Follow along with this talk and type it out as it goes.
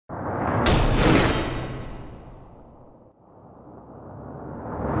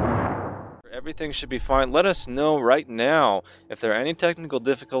everything should be fine. Let us know right now if there are any technical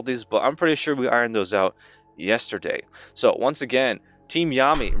difficulties, but I'm pretty sure we ironed those out yesterday. So once again, Team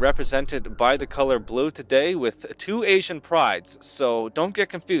Yami represented by the color blue today with 2 Asian prides. So don't get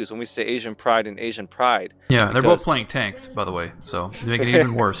confused when we say Asian pride and Asian pride. Yeah, they're both playing tanks, by the way, so they make it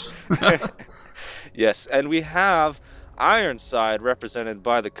even worse. Yes, and we have Ironside represented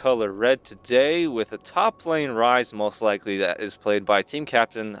by the color red today with a top lane Rise, most likely, that is played by team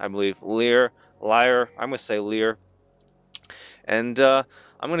captain, I believe, Lear. I'm going to say Lear. And I'm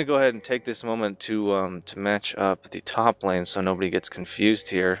going to go ahead and take this moment to match up the top lane so nobody gets confused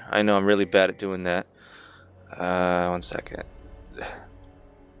here. I know I'm really bad at doing that. 1 second.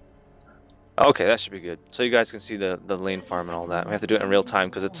 Okay, that should be good. So you guys can see the lane farm and all that. We have to do it in real time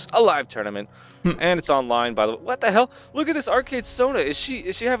because it's a live tournament. And it's online, by the way. What the hell? Look at this arcade Sona. Is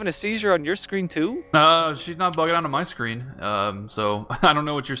she having a seizure on your screen too? She's not bugging onto my screen. So I don't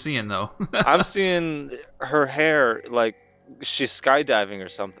know what you're seeing though. I'm seeing her hair like she's skydiving or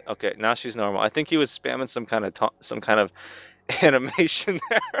something. Okay, now she's normal. I think he was spamming some kind of animation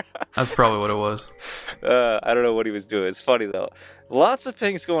there. That's probably what it was. I don't know what he was doing. It's funny though. Lots of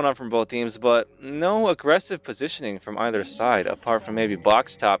pings going on from both teams, but no aggressive positioning from either side, apart from maybe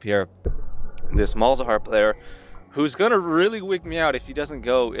box top here. This Malzahar player, who's gonna really wig me out if he doesn't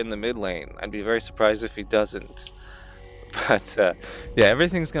go in the mid lane. I'd be very surprised if he doesn't. But yeah,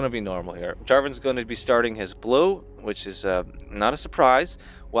 everything's gonna be normal here. Jarvan's going to be starting his blue, which is not a surprise,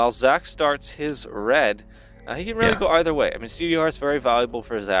 while Zach starts his red. He can really go either way. I mean, CDR is very valuable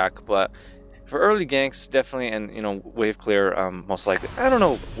for Zach, but for early ganks, definitely, and you know, wave clear, most likely. I don't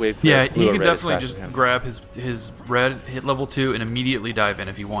know, wave clear. Yeah, he can definitely just grab his red, hit level 2, and immediately dive in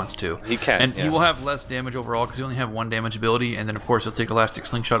if he wants to. He can, and he will have less damage overall because he only have 1 damage ability, and then of course he'll take Elastic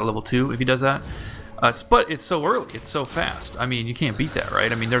Slingshot at level 2 if he does that. But it's so early, it's so fast. I mean, you can't beat that,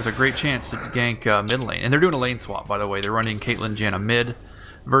 right? I mean, there's a great chance to gank mid lane, and they're doing a lane swap, by the way. They're running Caitlyn Janna mid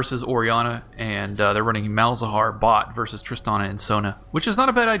versus Orianna, and they're running Malzahar bot versus Tristana and Sona, which is not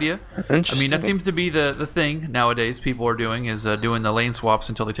a bad idea. I mean, that seems to be the thing nowadays people are doing, is doing the lane swaps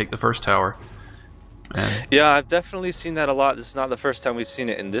until they take the first tower. Yeah, I've definitely seen that a lot. This is not the first time we've seen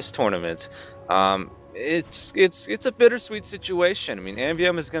it in this tournament. It's a bittersweet situation. I mean,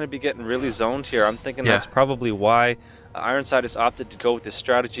 MVM is going to be getting really zoned here. I'm thinking that's probably why Ironside has opted to go with this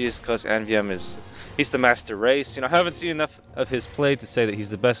strategy, is because MVM he's the master race. You know, I haven't seen enough of his play to say that he's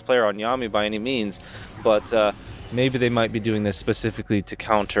the best player on Yami by any means, but maybe they might be doing this specifically to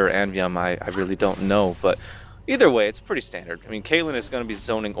counter MVM. I really don't know, but either way, it's pretty standard. I mean, Caitlyn is going to be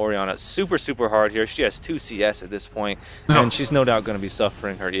zoning Orianna super hard here. She has 2 CS at this point, and she's no doubt going to be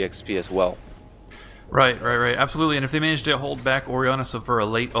suffering her EXP as well. Right, absolutely. And if they manage to hold back Orianna for a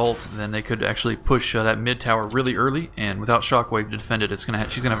late ult, then they could actually push that mid tower really early, and without Shockwave to defend it, she's gonna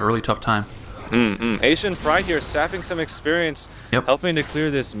have a really tough time. Asian Pride here, sapping some experience, helping to clear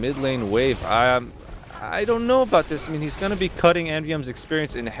this mid lane wave. I don't know about this. I mean, he's gonna be cutting MVM's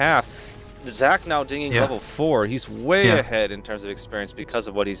experience in half. Zach now dinging level 4. He's way ahead in terms of experience because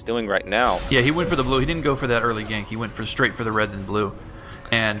of what he's doing right now. Yeah, he went for the blue. He didn't go for that early gank. He went straight for the red and blue,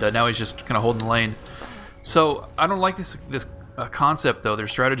 and now he's just kind of holding the lane. So I don't like this concept though. Their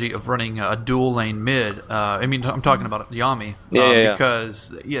strategy of running a dual lane mid. I mean, I'm talking about Yami. Because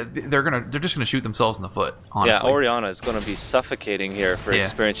they're just gonna shoot themselves in the foot. Honestly. Yeah, Orianna is gonna be suffocating here for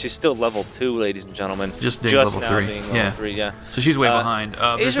experience. She's still level 2, ladies and gentlemen. Just level now 3. Being level 3. Yeah. So she's way behind.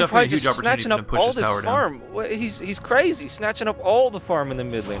 There's definitely a huge opportunity to push this tower farm. Down. He's crazy, snatching up all the farm in the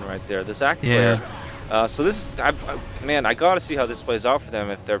mid lane right there. The Zach player. So this is, man, I gotta see how this plays out for them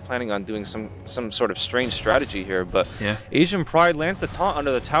if they're planning on doing some sort of strange strategy here. But Asian Pride lands the taunt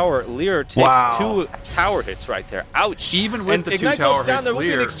under the tower. Lear takes 2 tower hits right there. Ouch! Even with the 2 Ignite tower goes down hits, there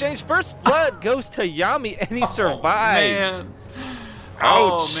Lear. In exchange, first blood goes to Yami, and he survives. Man.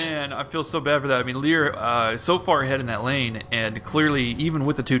 Ouch. Oh man, I feel so bad for that. I mean, Lear is so far ahead in that lane, and clearly, even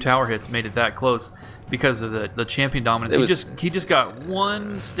with the 2 tower hits, made it that close because of the champion dominance. He just got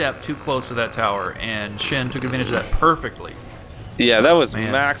 1 step too close to that tower, and Shen took advantage of that perfectly. Yeah, that was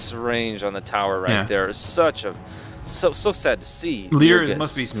max range on the tower right there. Such a so sad to see. Lear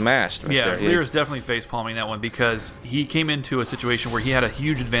must be smashed. Right there. Lear is definitely face palming that one because he came into a situation where he had a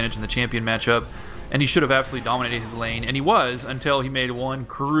huge advantage in the champion matchup. And he should have absolutely dominated his lane, and he was until he made 1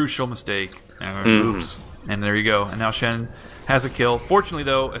 crucial mistake. Oops. And there you go. And now Shen has a kill. Fortunately,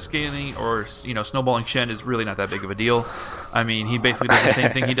 though, scaling or snowballing Shen is really not that big of a deal. I mean, he basically does the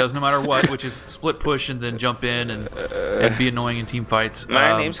same thing he does no matter what, which is split push and then jump in and be annoying in team fights.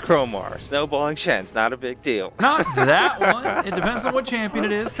 My name's Cromar. Snowballing Shen's not a big deal. Not that one. It depends on what champion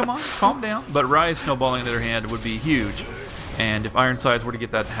it is. Come on, calm down. But Rise snowballing, on the other hand, would be huge. and if Ironsides were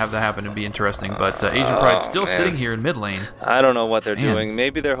to have that happen, it'd be interesting. But Asian Pride's still sitting here in mid lane. I don't know what they're doing.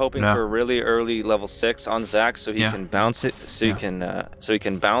 Maybe they're hoping for a really early level 6 on Zach, so he can bounce it, so he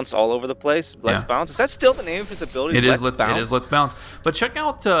can bounce all over the place. Let's bounce. Is that still the name of his ability? It is. Let's bounce. But check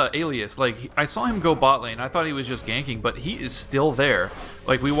out Alias. Like, I saw him go bot lane. I thought he was just ganking, but he is still there.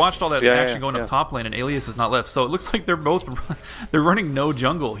 Like, we watched all that action going up top lane, and Alias is not left. So it looks like they're running no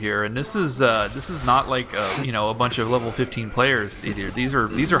jungle here, and this is not like a bunch of level 15 players either. These are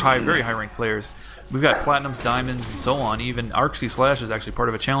very high ranked players. We've got Platinums, Diamonds, and so on. Even Arxy Slash is actually part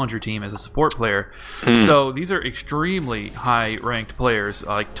of a challenger team as a support player. So these are extremely high ranked players,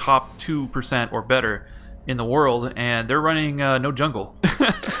 like top 2% or better in the world, and they're running no jungle.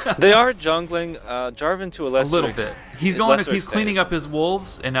 They are jungling Jarvan to a little bit. He's cleaning up his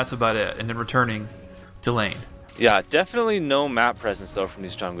wolves, and that's about it, and then returning to lane. Yeah, definitely no map presence though from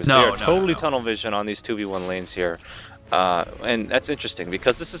these junglers. They are totally tunnel vision on these 2v1 lanes here. And that's interesting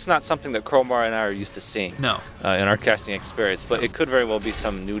because this is not something that Chromar and I are used to seeing in our casting experience, but it could very well be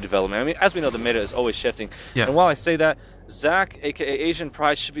some new development. I mean, as we know, the meta is always shifting. And while I say that, Zach, aka Asian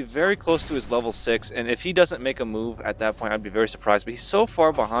Pride, should be very close to his level 6, and if he doesn't make a move at that point, I'd be very surprised. But he's so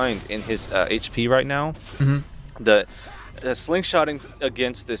far behind in his HP right now that slingshotting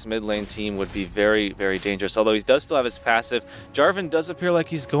against this mid lane team would be very, very dangerous. Although he does still have his passive. Jarvan does appear like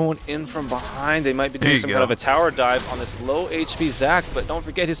he's going in from behind. They might be doing some kind of a tower dive on this low HP Zach, but don't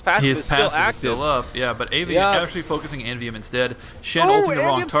forget his passive is still active. Still up. Yeah, but Avium actually focusing Envium instead. Shen ulting the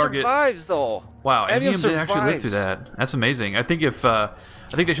wrong target. Survives though. Wow, Envium did actually live through that. That's amazing. I think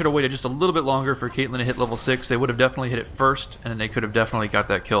they should have waited just a little bit longer for Caitlyn to hit level 6. They would have definitely hit it first, and then they could have definitely got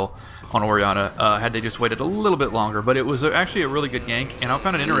that kill on Orianna had they just waited a little bit longer. But it was actually a really good gank, and I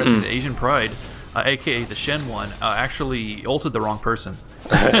found it interesting that Asian Pride, aka the Shen one, actually ulted the wrong person.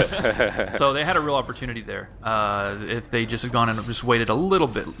 So they had a real opportunity there if they just had gone and just waited a little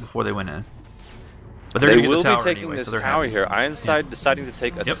bit before they went in. But they will be taking this tower here. Ironside deciding to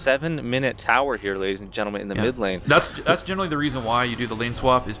take a 7-minute tower here, ladies and gentlemen, in the mid lane. That's generally the reason why you do the lane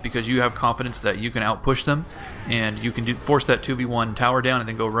swap, is because you have confidence that you can outpush them, and you can force that 2v1 tower down and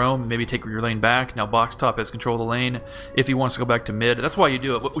then go roam, maybe take your lane back. Now Box Top has control of the lane if he wants to go back to mid. That's why you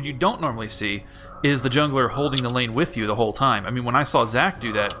do it. But what you don't normally see is the jungler holding the lane with you the whole time. I mean, when I saw Zach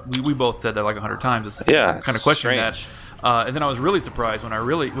do that, we both said that like 100 times. It's kind of questioning that. And then I was really surprised when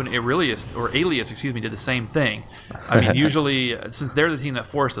Alias did the same thing. I mean, usually since they're the team that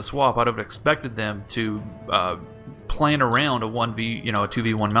forced the swap, I'd have expected them to plan around a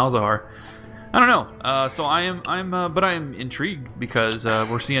 2v1 Malzahar. I don't know. So I am intrigued because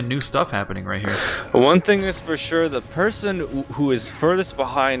we're seeing new stuff happening right here. One thing is for sure, the person who is furthest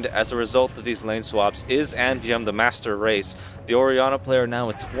behind as a result of these lane swaps is Anvium, the master race. The Orianna player now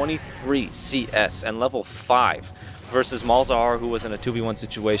with 23 CS and level 5. Versus Malzahar, who was in a 2v1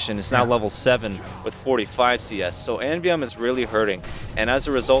 situation, is now level 7 with 45 CS. So Anvium is really hurting. And as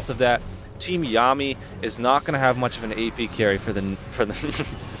a result of that, Team Yami is not going to have much of an AP carry for the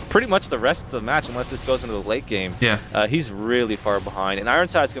pretty much the rest of the match unless this goes into the late game. He's really far behind. And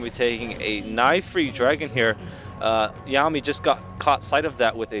Ironside's going to be taking a knife-free dragon here. Yami just caught sight of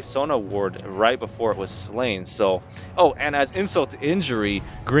that with a Sona ward right before it was slain. So, and as insult to injury,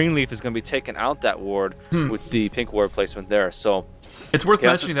 Greenleaf is going to be taking out that ward with the pink ward placement there. So it's worth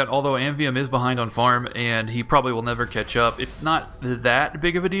mentioning that although Anvium is behind on farm and he probably will never catch up, it's not that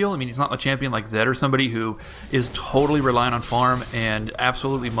big of a deal. I mean, he's not a champion like Zed or somebody who is totally reliant on farm and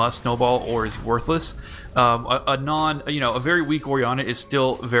absolutely must snowball or is worthless. A very weak Orianna is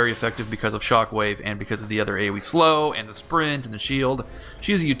still very effective because of Shockwave and because of the other AoE slow and the sprint and the shield.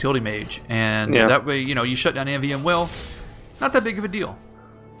 She's a utility mage, and that way, you shut down Anvium. Well, not that big of a deal.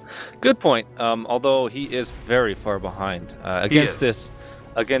 Good point. Although he is very far behind against the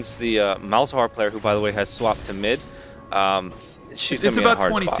Malzahar player, who by the way has swapped to mid. It's about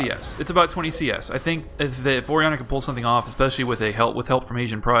 20 CS. It's about 20 CS. I think if Orianna can pull something off, especially with help from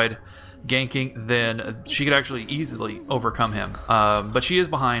Asian Pride ganking, then she could actually easily overcome him. But she is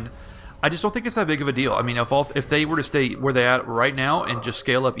behind. I just don't think it's that big of a deal. I mean, if they were to stay where they're at right now and just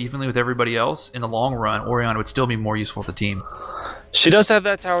scale up evenly with everybody else, in the long run, Orianna would still be more useful to the team. She does have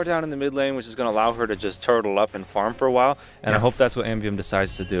that tower down in the mid lane, which is going to allow her to just turtle up and farm for a while. And I hope that's what Anvium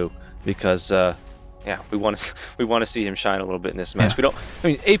decides to do, because we want to see him shine a little bit in this match.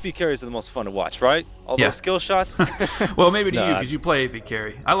 AP carries are the most fun to watch, right? All those skill shots. Well, maybe to you, because you play AP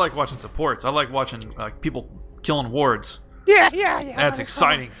carry. I like watching supports. I like watching people killing wards. Yeah. That's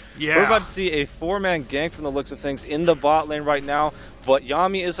exciting. We're about to see a 4-man gank from the looks of things in the bot lane right now, but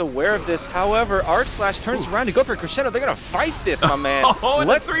Yami is aware of this. However, Arch/Slash turns around to go for a crescendo. They're going to fight this, my man.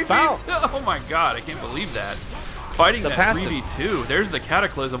 Let's bounce. Oh my god, I can't believe that. fighting that 3v2. There's the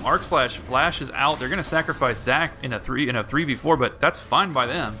Cataclysm. Arc Slash flashes out. They're going to sacrifice Zac in a 3v4, but that's fine by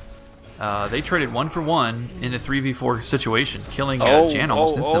them. They traded 1-for-1 in a 3v4 situation, killing Jan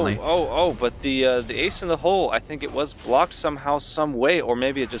almost instantly. But the ace in the hole, I think it was blocked somehow, some way, or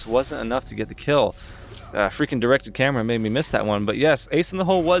maybe it just wasn't enough to get the kill. Freaking directed camera made me miss that one. But yes, ace in the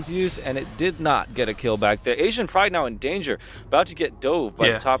hole was used, and it did not get a kill back there. Asian Pride now in danger, about to get dove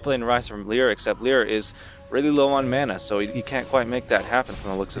by the top lane rise from Lear, except Lear is really low on mana, so he can't quite make that happen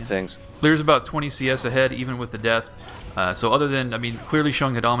from the looks of things. Lear's about 20 CS ahead, even with the death. So other than, I mean, clearly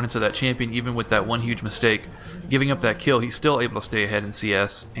showing the dominance of that champion, even with that one huge mistake, giving up that kill, he's still able to stay ahead in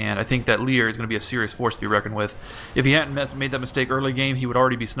CS, and I think that Lear is going to be a serious force to be reckoned with. If he hadn't made that mistake early game, he would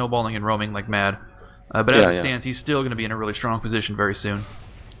already be snowballing and roaming like mad. But as it stands, he's still going to be in a really strong position very soon.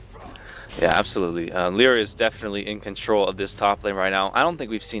 Yeah, absolutely. Lear is definitely in control of this top lane right now. I don't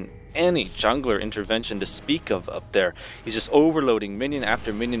think we've seen any jungler intervention to speak of up there. He's just overloading minion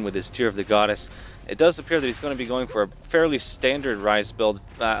after minion with his Tear of the Goddess. It does appear that he's going to be going for a fairly standard Rise build,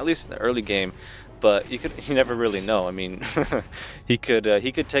 at least in the early game. But you never really know. I mean, he could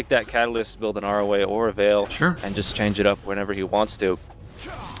take that Catalyst, build an ROA or a Veil, and just change it up whenever he wants to.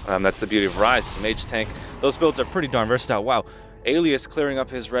 That's the beauty of Rise. Mage Tank, those builds are pretty darn versatile. Wow, Alias clearing up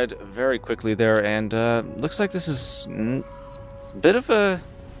his red very quickly there, and looks like this is a bit of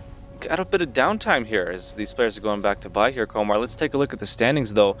downtime here as these players are going back to buy here, Komar. Let's take a look at the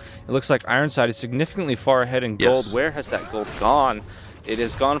standings, though. It looks like Ironside is significantly far ahead in gold. Where has that gold gone? It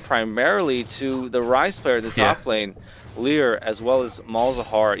has gone primarily to the Rise player at the top lane, Lear, as well as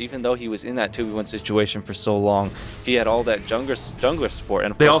Malzahar. Even though he was in that 2v1 situation for so long, he had all that jungler support.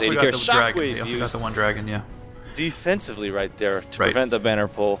 And of course, also got the dragon. They also got the one dragon, defensively right there to prevent the banner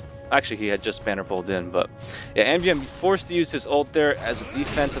pull. Actually, he had just banner pulled in, but yeah, MGM forced to use his ult there as a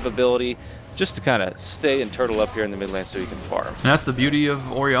defensive ability, just to kind of stay and turtle up here in the mid lane so you can farm. And that's the beauty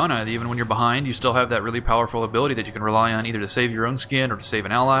of Orianna. Even when you're behind, you still have that really powerful ability that you can rely on either to save your own skin or to save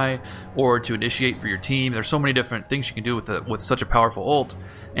an ally or to initiate for your team. There's so many different things you can do with such a powerful ult.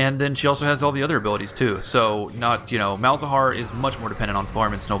 And then she also has all the other abilities too. So Malzahar is much more dependent on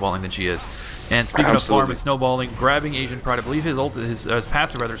farm and snowballing than she is. And speaking of farm and snowballing, grabbing Asian Pride, I believe his ult, his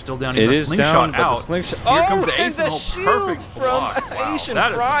passive rather, is still down. It is down, but the slingshot. Here comes the ace and shield perfect block. Wow, Asian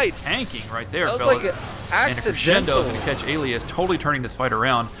that Pride. Is tanking right there, that was fellas. Like and a crescendo is going to catch Alias, totally turning this fight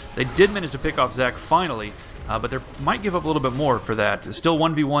around. They did manage to pick off Zac finally, but they might give up a little bit more for that. Still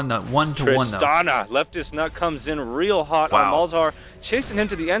 1v1, 1-to-1 though. Tristana, Leftist Nut comes in real hot on Malzahar, chasing him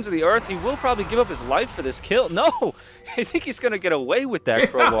to the ends of the earth. He will probably give up his life for this kill. No, I think he's going to get away with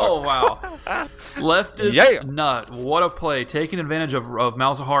that crowbar. Oh, wow. Leftist Nut, what a play. Taking advantage of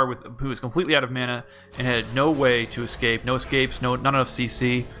Malzahar, who is completely out of mana and had no way to escape. No escapes, not enough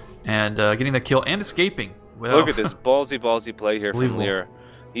CC, and getting the kill and escaping. Well, look at this ballsy play here from Lear.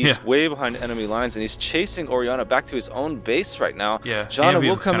 He's way behind enemy lines, and he's chasing Orianna back to his own base right now. Yeah, Janna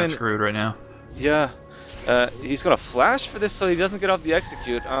will come in. Screwed right now. Yeah, he's gonna flash for this so he doesn't get off the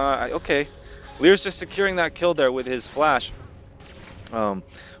execute. Okay, Lear's just securing that kill there with his flash.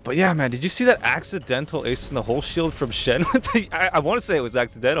 But yeah, man, did you see that accidental ace in the hole shield from Shen? I want to say it was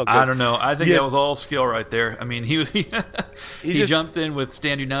accidental. I don't know. I think that was all skill right there. I mean, he jumped in with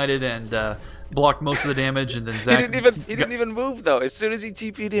Stand United and blocked most of the damage, and then Zac... He didn't even move, though. As soon as he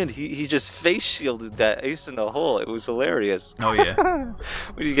TP'd in, he just face shielded that ace in the hole. It was hilarious. Oh, yeah.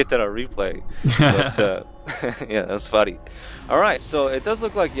 We need to get that on replay. But, yeah, that was funny. All right, so it does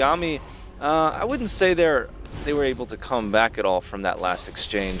look like Yami... I wouldn't say they were able to come back at all from that last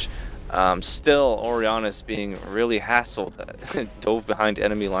exchange. Still, Orianna's being really hassled, dove behind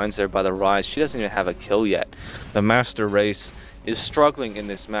enemy lines there by the Rise. She doesn't even have a kill yet. The Master Race is struggling in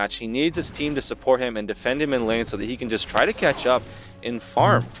this match. He needs his team to support him and defend him in lane so that he can just try to catch up in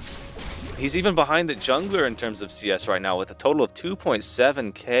farm. He's even behind the jungler in terms of CS right now with a total of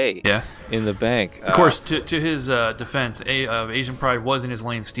 2.7k in the bank. Of course, to his defense, Asian Pride was in his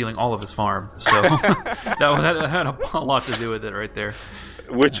lane stealing all of his farm. So that had a lot to do with it right there.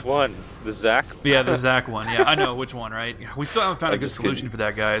 Which one? The Zac? Yeah, the Zac one. Yeah, I know which one, right? We still haven't found a good solution for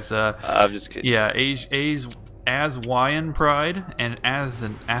that, guys. I'm just kidding. Yeah, Aswayan Pride and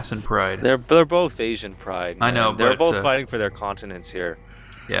Asin Pride. They're both Asian Pride. Man. I know, they're both fighting for their continents here.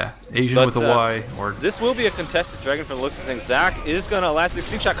 Yeah, Asian with a Y. Or this will be a contested dragon from the looks of things. Zac is going to elastic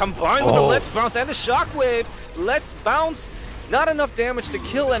slingshot combined with the Let's Bounce and the Shockwave. Let's Bounce. Not enough damage to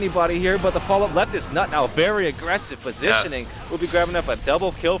kill anybody here, but the follow-up Leftist Nut now very aggressive positioning. We'll be grabbing up a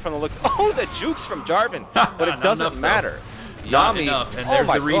double kill from the looks. Oh, the jukes from Jarvan, but it doesn't matter. not Yami, enough. And oh there's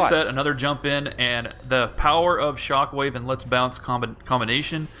my the reset, God. another jump in, and the power of Shockwave and Let's Bounce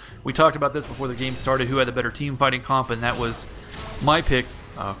combination. We talked about this before the game started, who had the better team fighting comp, and that was my pick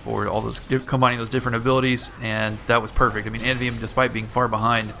for all those combining those different abilities, and that was perfect. I mean, Envyum, despite being far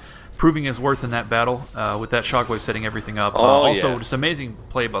behind, proving his worth in that battle with that Shockwave setting everything up. Also, just amazing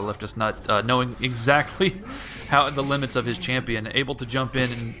play by Leftist Nut, knowing exactly how the limits of his champion, able to jump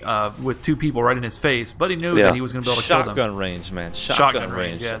in and, with 2 people right in his face, but he knew that he was going to be able to kill them. Shotgun range, man. Shotgun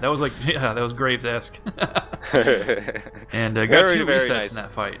range. Yeah, that was like, that was Graves-esque. And got very, 2 very resets nice in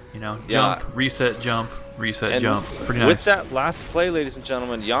that fight. You know, jump, reset, jump, reset, and jump. Pretty nice. With that last play, ladies and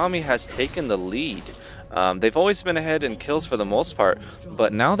gentlemen, Yami has taken the lead. They've always been ahead in kills for the most part,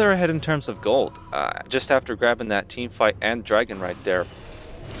 but now they're ahead in terms of gold. Just after grabbing that team fight and dragon right there.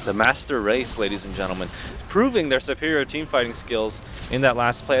 The master race, ladies and gentlemen, proving their superior team fighting skills in that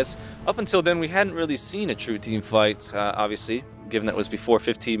last play. As up until then, we hadn't really seen a true team fight, obviously, given that it was before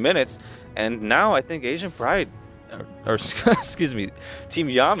 15 minutes. And now I think Asian Pride, or excuse me, Team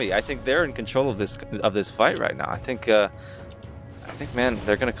Yami, I think they're in control of this fight right now. I think, man,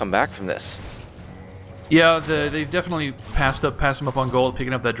 they're gonna come back from this. Yeah, they've definitely passed them up on gold,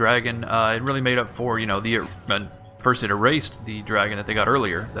 picking up that dragon. It really made up for, you know, first it erased the dragon that they got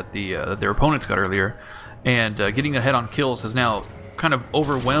earlier, that their opponents got earlier, and getting ahead on kills has now kind of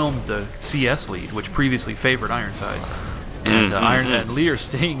overwhelmed the CS lead, which previously favored Ironsides. And and Lear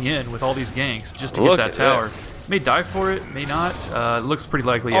staying in with all these ganks just to get that tower. This. May die for it, may not. It looks pretty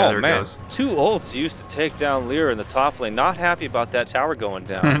likely. Yeah, there it goes. 2 ults used to take down Lear in the top lane. Not happy about that tower going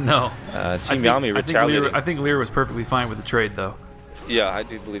down. No. Team Yami retaliated. I think Lear was perfectly fine with the trade, though. Yeah, I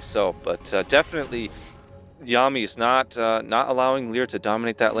do believe so. But definitely, Yami is not allowing Lear to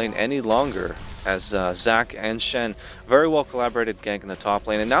dominate that lane any longer, as Zach and Shen very well collaborated gank in the top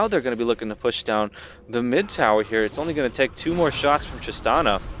lane. And now they're going to be looking to push down the mid tower here. It's only going to take 2 more shots from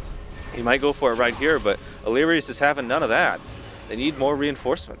Tristana. He might go for it right here, but Illyrius is having none of that. They need more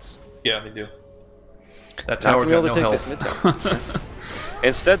reinforcements. Yeah, they do. That tower's got no health. This mid tower.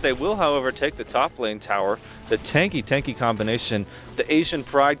 Instead, they will, however, take the top lane tower, the tanky combination, the Asian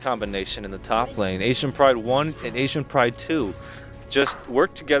Pride combination in the top lane. Asian Pride 1 and Asian Pride 2 just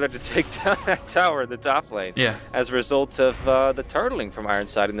work together to take down that tower in the top lane. Yeah. As a result of the turtling from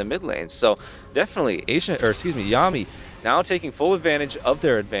Ironside in the mid lane. So definitely Yami now taking full advantage of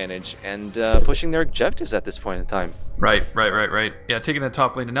their advantage and pushing their objectives at this point in time. Right. Yeah, taking that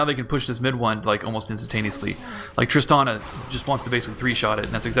top lane, and now they can push this mid one like almost instantaneously. Like Tristana just wants to basically 3-shot it,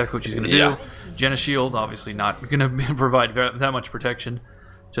 and that's exactly what she's going to do. Jenna Shield obviously not going to provide that much protection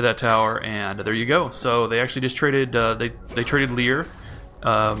to that tower, and there you go. So they actually just traded. They traded Lear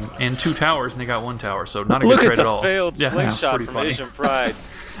and 2 towers, and they got 1 tower. So not a good trade at all. Look at the failed slingshot from Asian Pride.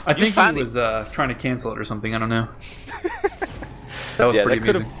 I think he was trying to cancel it or something. I don't know. That was pretty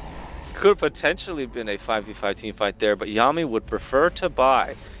amazing. Could potentially been a 5v5 team fight there, but Yami would prefer to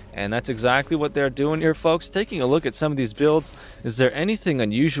buy. And that's exactly what they're doing here, folks. Taking a look at some of these builds, is there anything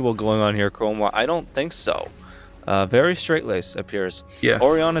unusual going on here, Chroma? I don't think so. Very straight-laced appears. Yeah.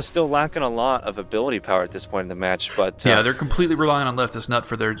 Orionna's still lacking a lot of ability power at this point in the match, but yeah, they're completely relying on Leftist Nut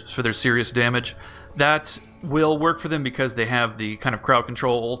for their serious damage. That will work for them because they have the kind of crowd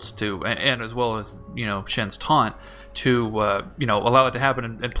control ults and as well as Shen's taunt to allow it to happen,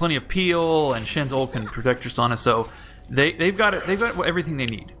 and plenty of peel, and Shen's ult can protect Tristana, so they've got everything they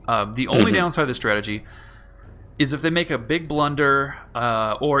need. The only downside of this strategy is if they make a big blunder,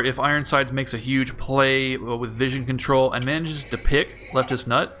 or if Ironsides makes a huge play with vision control and manages to pick Leftist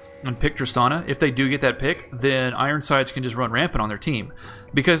Nut and pick Tristana. If they do get that pick, then Ironsides can just run rampant on their team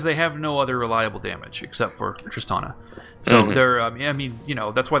because they have no other reliable damage except for Tristana. So they're,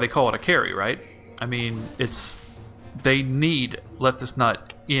 that's why they call it a carry, right? I mean, they need Leftist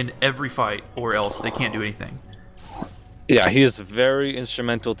Nut in every fight, or else they can't do anything. Yeah, he is very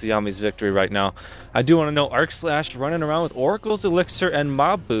instrumental to Yami's victory right now. I do want to know Arc Slash running around with Oracle's Elixir and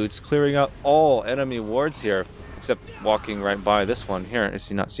Mob Boots, clearing out all enemy wards here, except walking right by this one here. Does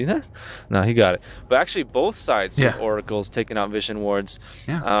he not see that? No, he got it. But actually, both sides with Oracle's taking out Vision wards.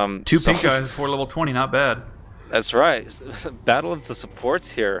 Yeah, 2 pink guys for level 20, not bad. That's right. Battle of the supports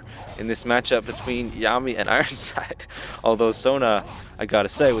here in this matchup between Yami and Ironside. Although Sona, I gotta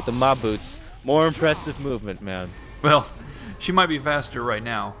say, with the Mob Boots, more impressive movement, man. Well, she might be faster right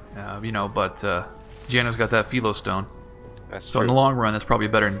now, but Janna's got that Philo Stone. That's so true. In the long run, that's probably a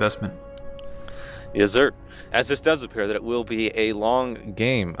better investment. Yes, sir. As this does appear that it will be a long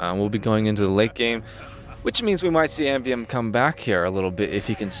game. We'll be going into the late game, which means we might see Envyum come back here a little bit if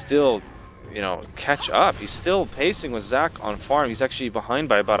he can still, catch up. He's still pacing with Zach on farm. He's actually behind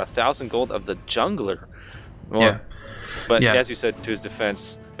by about 1,000 gold of the jungler. Well, But as you said, to his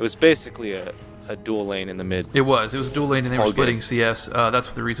defense, it was basically a dual lane in the mid. It was a dual lane, and they were splitting CS. That's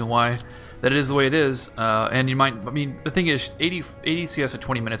the reason why that it is the way it is. And you might, I mean, the thing is, 80 CS at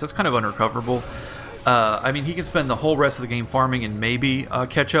 20 minutes, that's kind of unrecoverable. I mean, he can spend the whole rest of the game farming and maybe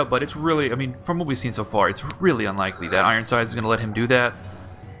catch up, but it's really, I mean, from what we've seen so far, it's really unlikely that Ironsides is going to let him do that.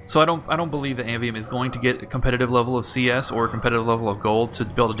 So I don't believe that Anvium is going to get a competitive level of CS or a competitive level of gold to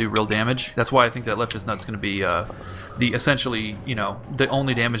be able to do real damage. That's why I think that Leftist Nut's going to be the essentially, you know, the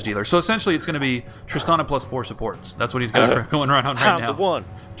only damage dealer. So essentially, it's going to be Tristana plus 4 supports. That's what he's got going around right now. The one.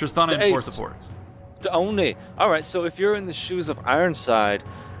 Tristana and 4 supports. The only. All right. So if you're in the shoes of Ironside,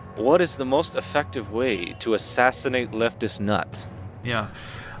 what is the most effective way to assassinate Leftist Nut? Yeah.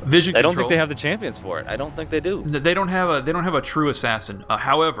 Vision I don't control. think they have the champions for it. I don't think they do. They don't have a true assassin.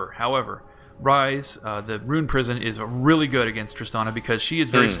 However, Rise, the Rune Prison, is really good against Tristana because she is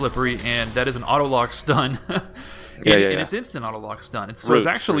very slippery, and that is an auto-lock stun. And it's instant auto-lock stun. So it's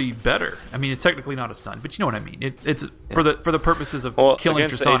actually better. I mean, it's technically not a stun, but you know what I mean. It's for the purposes of killing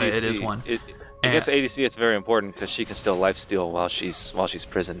Tristana, ADC, it is one. Against ADC, it's very important because she can still lifesteal while she's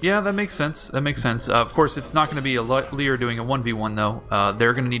prisoned. Yeah, that makes sense. That makes sense. Of course, it's not going to be a Lear doing a 1v1 though.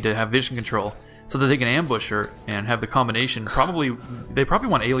 They're going to need to have vision control so that they can ambush her and have the combination. They probably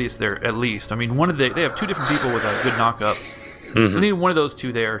want Alias there at least. I mean, they have 2 different people with a good knockup. So they need one of those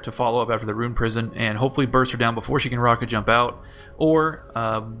 2 there to follow up after the Rune Prison and hopefully burst her down before she can rocket jump out, or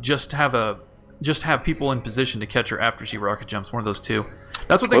just have people in position to catch her after she rocket jumps. One of those 2.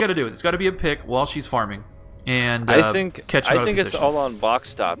 That's what they got to do. It's got to be a pick while she's farming, and catch her out of position. It's all on box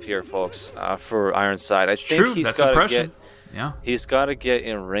stop here, folks, for Ironside. I think True, that's suppression. He's got to get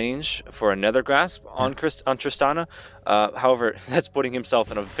in range for another grasp on Tristana. However, that's putting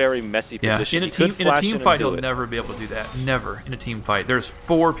himself in a very messy position. In a team fight, he'll never be able to do that. Never in a team fight. There's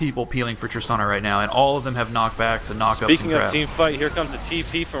 4 people peeling for Tristana right now, and all of them have knockbacks and knockups. Speaking of team fight, here comes a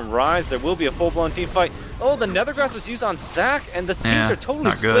TP from Rise. There will be a full-blown team fight. Oh, the Nethergrass was used on Zac, and the teams are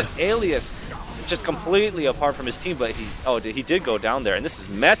totally split. Alias just completely apart from his team, but he did go down there, and this is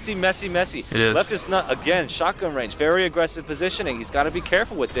messy. It is. Leftist Nut again, shotgun range, very aggressive positioning. He's got to be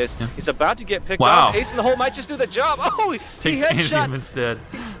careful with this. He's about to get picked off. Ace in the hole might just do the job. Oh, he headshot instead.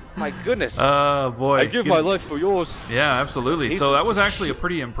 My goodness. Oh boy. I give my life for yours. Yeah, absolutely. So that was actually a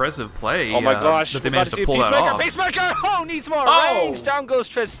pretty impressive play. Oh my gosh. That they managed to pull that off. Peacemaker! Oh, needs more range. Down goes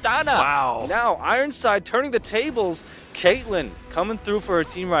Tristana. Wow. Now Ironside turning the tables. Caitlyn coming through for her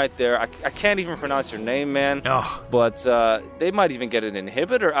team right there. I can't even pronounce your name, man. Oh. But they might even get an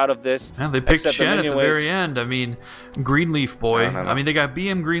inhibitor out of this. Yeah, they picked Shen at the very end. I mean, Greenleaf Boy. No. I mean, they got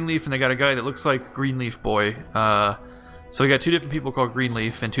BM Greenleaf, and they got a guy that looks like Greenleaf Boy. So we got 2 different people called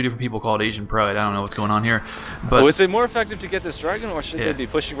Greenleaf and 2 different people called Asian Pride. I don't know what's going on here. But was it more effective to get this Dragon, or should they be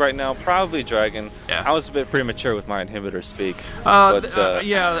pushing right now? Probably Dragon. Yeah. I was a bit premature with my inhibitor speak.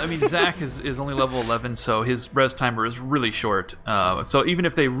 Yeah, I mean, Zac is only level 11, so his res timer is really short. So even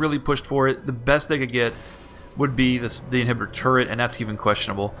if they really pushed for it, the best they could get would be the inhibitor turret, and that's even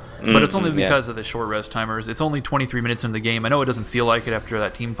questionable. But it's only because of the short res timers. It's only 23 minutes in the game. I know it doesn't feel like it after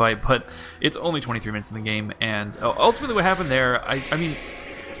that team fight, but it's only 23 minutes in the game. And ultimately what happened there, I mean,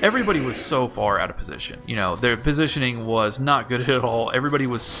 everybody was so far out of position. You know, their positioning was not good at all. Everybody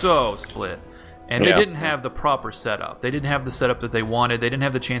was so split. And they didn't have the proper setup. They didn't have the setup that they wanted. They didn't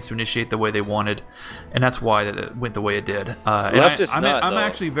have the chance to initiate the way they wanted. And that's why it went the way it did. I'm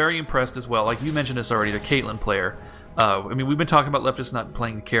actually very impressed as well. Like you mentioned this already, the Caitlyn player. I mean, we've been talking about Leftist Nut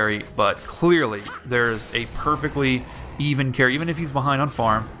playing the carry, but clearly there's a perfectly even carry. Even if he's behind on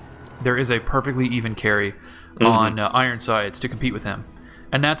farm, there is a perfectly even carry on Ironsides to compete with him.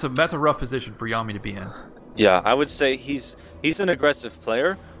 And that's a rough position for Yami to be in. Yeah, I would say he's an aggressive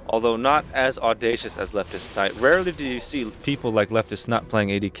player, although not as audacious as Leftist Nut. Rarely do you see people like Leftist Nut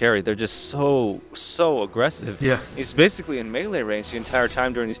playing AD carry. They're just so aggressive. Yeah. He's basically in melee range the entire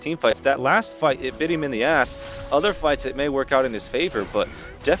time during these team fights. That last fight, it bit him in the ass. Other fights, it may work out in his favor, but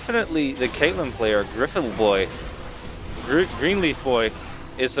definitely the Caitlyn player, Greenleaf Boy,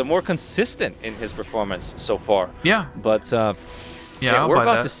 is more consistent in his performance so far. Yeah. But we're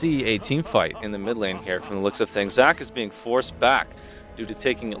about to see a team fight in the mid lane here from the looks of things. Zac is being forced back due to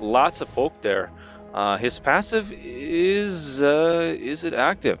taking lots of poke there. His passive is it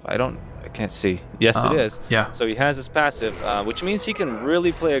active? I can't see. Yes, it is. Yeah. So he has his passive, which means he can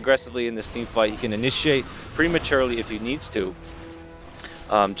really play aggressively in this team fight. He can initiate prematurely if he needs to.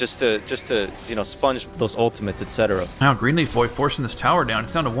 Just to sponge those ultimates, etc. Now Greenleaf Boy forcing this tower down.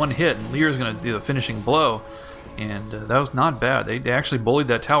 It's down to 1 hit, and Lear's going to do the finishing blow. And that was not bad. They actually bullied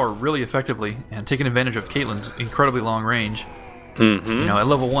that tower really effectively and taking advantage of Caitlyn's incredibly long range. You know, at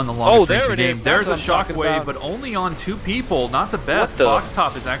level 1, the longest there range it game. is. There's a That's what I'm talking shockwave, about. but only on 2 people. Not the best. What the- Box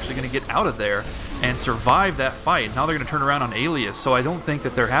Top is actually going to get out of there and survive that fight. Now they're going to turn around on Alias, so I don't think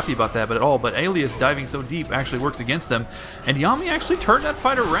that they're happy about that at all. But Alias diving so deep actually works against them, and Yami actually turned that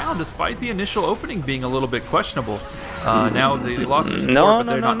fight around despite the initial opening being a little bit questionable. Now they lost their support,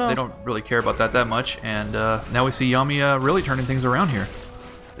 but they don't really care about that much. And now we see Yami really turning things around here.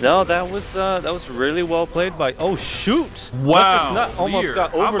 No, that was really well played by. Oh shoot! Wow, Leftus Nut almost Lear.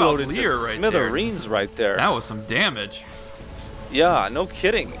 got How about overloaded Lear to right smithereens right there. That was some damage. Yeah, no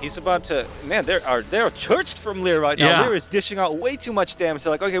kidding. He's about to. Man, they're churched from Lear right now. Yeah. Lear is dishing out way too much damage.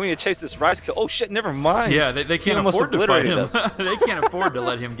 They're like, okay, we need to chase this Rise kill. Oh shit, never mind. Yeah, they can't almost afford to fight him. obliterated They can't afford to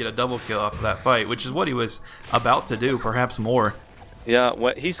let him get a double kill off of that fight, which is what he was about to do, perhaps more.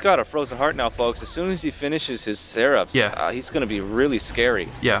 Yeah, he's got a frozen heart now, folks. As soon as he finishes his Seraphs, he's going to be really scary.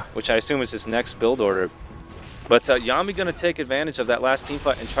 Yeah. Which I assume is his next build order. But Yami going to take advantage of that last team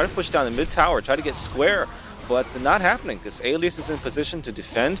fight and try to push down the mid tower, try to get square. But not happening because Alias is in position to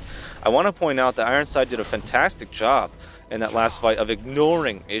defend. I want to point out that Ironside did a fantastic job in that last fight of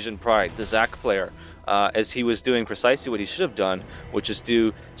ignoring Asian Pride, the Zac player, as he was doing precisely what he should have done, which is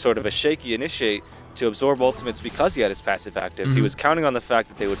do sort of a shaky initiate to absorb ultimates because he had his passive active. He was counting on the fact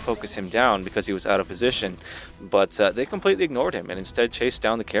that they would focus him down because he was out of position, but they completely ignored him and instead chased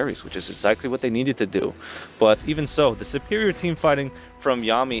down the carries, which is exactly what they needed to do. But even so, the superior team fighting from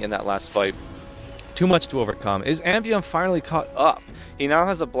Yami in that last fight, too much to overcome. Is Ambium finally caught up? He now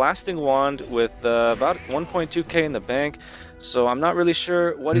has a blasting wand with about 1.2k in the bank, so I'm not really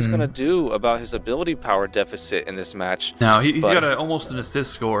sure what he's going to do about his ability power deficit in this match. Now, he's got almost an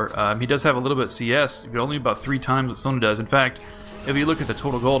assist score. He does have a little bit of CS, but only about 3 times what Sona does. In fact, if you look at the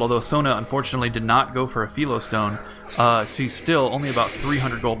total gold, although Sona unfortunately did not go for a Philo Stone, she's still only about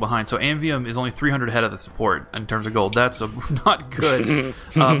 300 gold behind. So Amvium is only 300 ahead of the support in terms of gold. That's not good.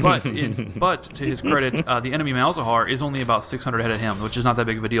 But to his credit, the enemy Malzahar is only about 600 ahead of him, which is not that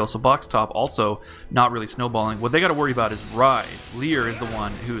big of a deal. So Box Top also not really snowballing. What they got to worry about is Rise. Lear is the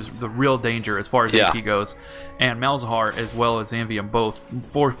one who's the real danger as far as AP goes. And Malzahar as well as Amvium both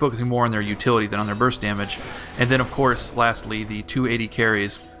focusing more on their utility than on their burst damage. And then, of course, lastly, the 280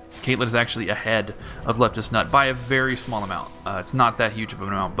 carries. KotL is actually ahead of Leftist Nut by a very small amount. It's not that huge of an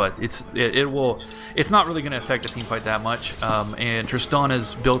amount, but it's not really going to affect the team fight that much. And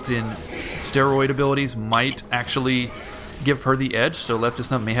Tristana's built-in steroid abilities might actually give her the edge, so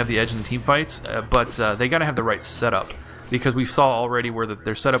Leftist Nut may have the edge in the team fights, but they got to have the right setup. Because we saw already where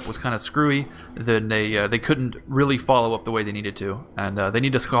their setup was kind of screwy, then they couldn't really follow up the way they needed to, and they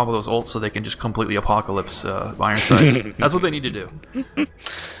need to combo those ults so they can just completely apocalypse Ironsides. That's what they need to do.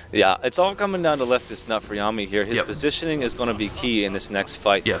 Yeah, it's all coming down to Leftist Nut for Yami here. His positioning is going to be key in this next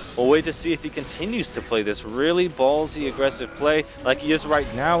fight. Yes. We'll wait to see if he continues to play this really ballsy, aggressive play like he is right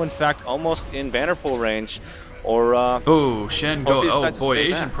now. In fact, almost in banner pull range. Or oh, Shen go! Oh boy,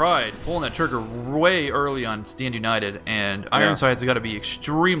 Asian back. Pride pulling that trigger way early on Stand United, and Ironsides got to be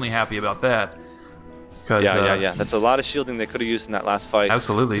extremely happy about that. Yeah. That's a lot of shielding they could have used in that last fight.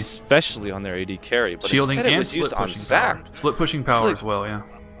 Absolutely, especially on their AD carry. But shielding instead it and was used on Zac. Split pushing power as well. Yeah.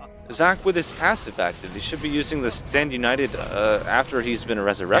 Zac with his passive active. He should be using the Stand United after he's been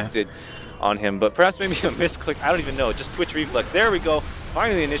resurrected on him, but perhaps maybe a misclick. I don't even know. Just Twitch reflex. There we go.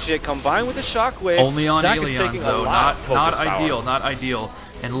 Finally initiate combined with the shockwave. Only on Zac aliens though. Not ideal. Not ideal.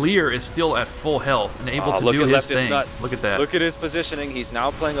 And Lear is still at full health and able to do his thing. Look at that. Look at his positioning. He's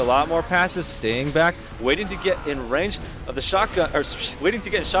now playing a lot more passive, staying back, waiting to get in range of the shotgun, or waiting to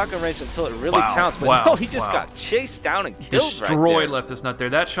get in shotgun range until it really counts. But no, he just got chased down and killed. Destroyed Leftist Nut there.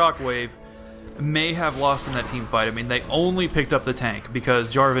 That shockwave may have lost in that team fight. I mean, they only picked up the tank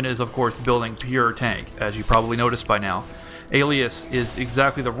because Jarvan is, of course, building pure tank, as you probably noticed by now. Alias is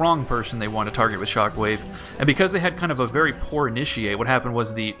exactly the wrong person they want to target with Shockwave, and because they had kind of a very poor initiate, what happened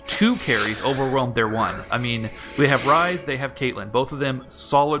was the 2 carries overwhelmed their 1. I mean, they have Rise, they have KotL, both of them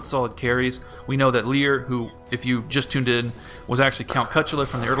solid carries. We know that Lear, who, if you just tuned in, was actually Count Cutula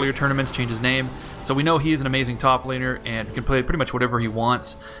from the earlier tournaments, changed his name, so we know he is an amazing top laner and can play pretty much whatever he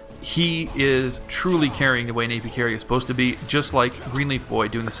wants. He is truly carrying the way an AP carry is supposed to be, just like Greenleaf Boy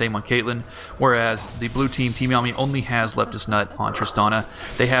doing the same on KotL, whereas the blue team, Team Yami, only has Leftist Nut on Tristana.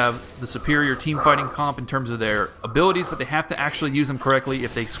 They have the superior team fighting comp in terms of their abilities, but they have to actually use them correctly.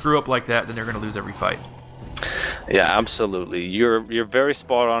 If they screw up like that, then they're going to lose every fight. Yeah, absolutely. You're very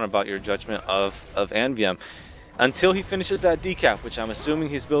spot on about your judgment of Anvium. Until he finishes that decap, which I'm assuming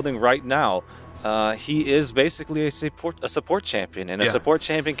he's building right now, he is basically a support champion, and a support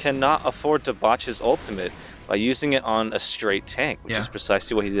champion cannot afford to botch his ultimate by using it on a straight tank, which is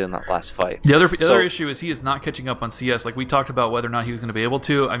precisely what he did in that last fight. The other issue is he is not catching up on CS. Like we talked about whether or not he was going to be able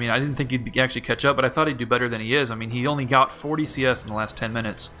to. I mean, I didn't think he'd actually catch up, but I thought he'd do better than he is. I mean, he only got 40 CS in the last 10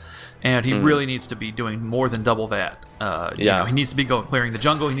 minutes, and he really needs to be doing more than double that. You know, he needs to be clearing the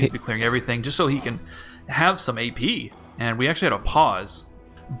jungle. He needs to be clearing everything just so he can have some AP. And we actually had a pause.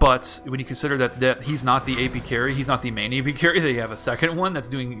 But when you consider that he's not the AP carry, he's not the main AP carry, they have a second one that's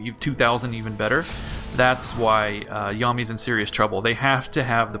doing 2,000 even better. That's why Yami's in serious trouble. They have to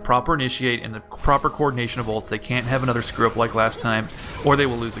have the proper initiate and the proper coordination of ults. They can't have another screw up like last time, or they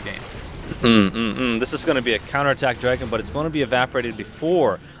will lose the game. This is going to be a counterattack dragon, but it's going to be evaporated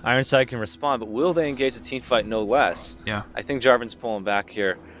before Ironside can respond. But will they engage the team fight? No less. Yeah. I think Jarvan's pulling back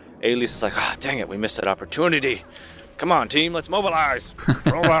here. Aelise is like, oh, dang it, we missed that opportunity. Come on, team, let's mobilize.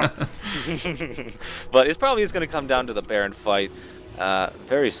 Roll out. But it probably is going to come down to the Baron fight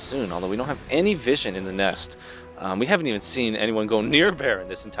very soon, although we don't have any vision in the nest. We haven't even seen anyone go near Baron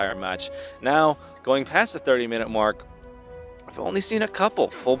this entire match. Now, going past the 30-minute mark, I've only seen a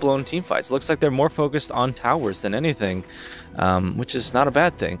couple full-blown team fights. Looks like they're more focused on towers than anything, which is not a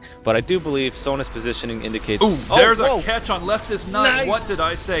bad thing. But I do believe Sona's positioning indicates... Ooh, there's a catch on Leftist Nut. Nice. What did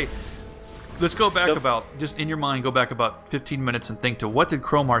I say? Let's go back just in your mind, go back about 15 minutes and think to what did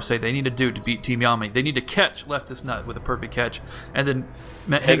Cromar say they need to do to beat Team Yami? They need to catch Leftist Nut with a perfect catch. And then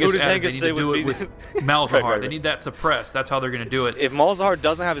Hengus added they need to do it with Malzahar. Right. They need that suppressed. That's how they're going to do it. If Malzahar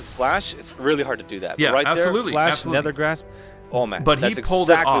doesn't have his flash, it's really hard to do that. Yeah, but right absolutely. There, flash, Nether Grasp. Oh, man. But that's he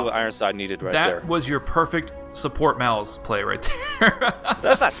pulled exactly it off. What Ironside needed right there. That was your perfect support Malz play right there.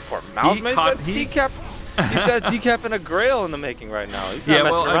 That's not support Malz, man. He's got a decap and a grail in the making right now. He's not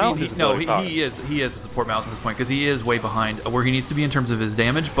messing around. He is a support Malz at this point because he is way behind where he needs to be in terms of his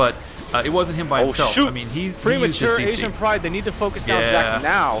damage, but it wasn't him by himself. Shoot. I mean, he premature Asian Pride. They need to focus down Zach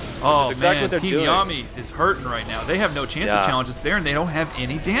now. Which is exactly what they're Team doing. Yami is hurting right now. They have no chance to challenge this Baron. They don't have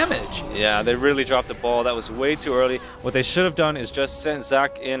any damage. Yeah, they really dropped the ball. That was way too early. What they should have done is just sent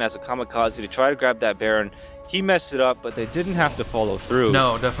Zach in as a kamikaze to try to grab that Baron. He messed it up, but they didn't have to follow through.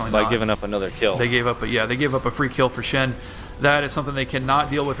 No, definitely not. By giving up another kill. They gave up a free kill for Shen. That is something they cannot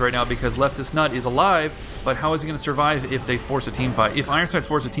deal with right now because Leftist Nut is alive, but how is he going to survive if they force a team fight? If Ironsides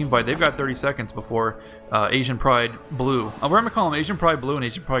force a team fight, they've got 30 seconds before Asian Pride Blue. We're going to call them Asian Pride Blue and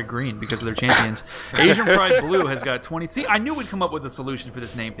Asian Pride Green because of their champions. Asian Pride Blue has got 20. See, I knew we'd come up with a solution for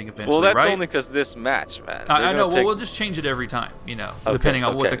this name thing eventually, Well, that's right? only because this match, man. I know. Well, we'll just change it every time, you know, depending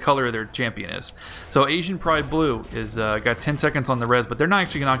on what the color of their champion is. So Asian Pride Blue is got 10 seconds on the res, but they're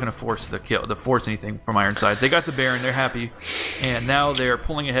not going to force the kill, force anything from Ironside. They got the Baron. They're happy, and now they're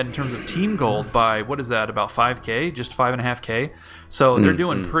pulling ahead in terms of team gold by, what is that, about 5K, just 5.5K. So they're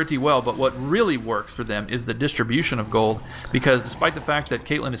doing pretty well, but what really works for them is the distribution of gold, because despite the fact that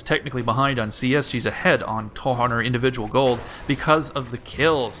Caitlyn is technically behind on CS, she's ahead on her individual gold because of the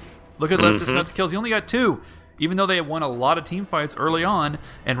kills. Look at Leftist Nut's kills. He only got 2. Even though they had won a lot of team fights early on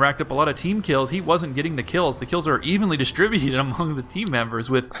and racked up a lot of team kills, he wasn't getting the kills. The kills are evenly distributed among the team members,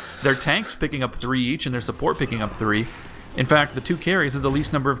 with their tanks picking up 3 each and their support picking up 3. In fact, the 2 carries have the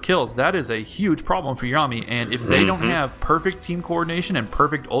least number of kills. That is a huge problem for Yami, and if they don't have perfect team coordination and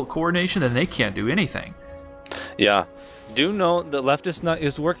perfect ult coordination, then they can't do anything. Yeah. Do know that Leftist Nut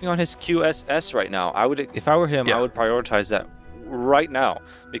is working on his QSS right now. If I were him, I would prioritize that right now,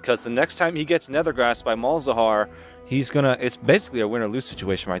 because the next time he gets Nether Grasp by Malzahar, it's basically a win or lose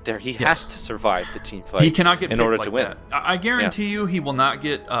situation right there. He has to survive the team fight. He cannot get in order like to win. That. I guarantee you he will not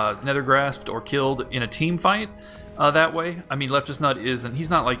get Nether Grasped or killed in a team fight that way. I mean, Leftist Nut he's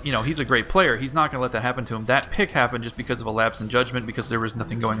not like, you know, he's a great player. He's not going to let that happen to him. That pick happened just because of a lapse in judgment, because there was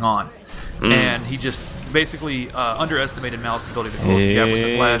nothing going on. And he just basically underestimated Mal's ability to close the gap with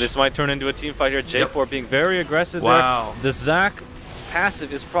the flash. This might turn into a team fight here. J4 being very aggressive there. The Zac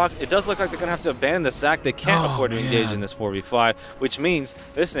passive is proc. It does look like they're going to have to abandon the Zac. They can't afford to engage in this 4v5, which means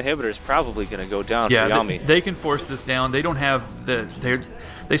this inhibitor is probably going to go down for Yami. They can force this down. They don't have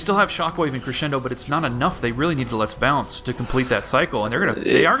they still have Shockwave and Crescendo, but it's not enough. They really need to Let's Bounce to complete that cycle, and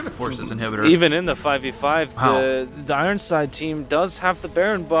they are gonna force this inhibitor. Even in the 5v5, the Ironside team does have the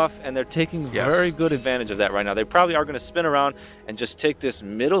Baron buff, and they're taking very good advantage of that right now. They probably are going to spin around and just take this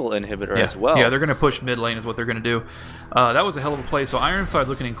middle inhibitor as well. Yeah, they're going to push mid lane is what they're going to do. That was a hell of a play. So Ironside's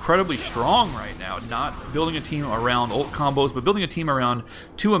looking incredibly strong right now, not building a team around ult combos, but building a team around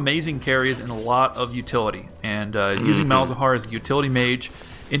 2 amazing carries and a lot of utility. And using Malzahar as a utility mage,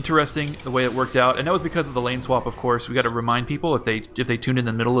 interesting the way it worked out, and that was because of the lane swap. Of course, we got to remind people if they tuned in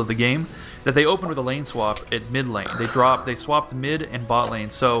the middle of the game that they opened with a lane swap at mid lane. They swapped mid and bot lane,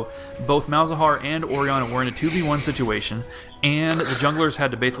 so both Malzahar and Orianna were in a 2v1 situation. and the junglers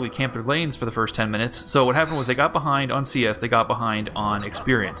had to basically camp their lanes for the first 10 minutes. So what happened was they got behind on CS, they got behind on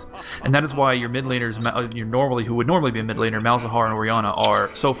experience. And that is why your mid laners, who would normally be a mid laner, Malzahar and Orianna,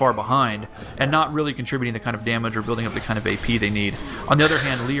 are so far behind and not really contributing the kind of damage or building up the kind of AP they need. On the other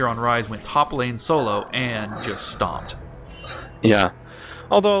hand, Lear on Ryze went top lane solo and just stomped. Yeah.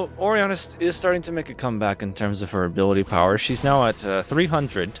 Although Orianna is starting to make a comeback in terms of her ability power. She's now at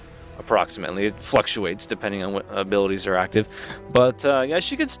 300. Approximately. It fluctuates depending on what abilities are active. But yeah,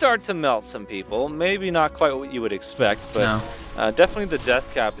 she could start to melt some people. Maybe not quite what you would expect, but definitely the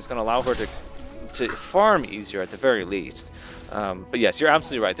death cap is going to allow her to farm easier at the very least. But yes, you're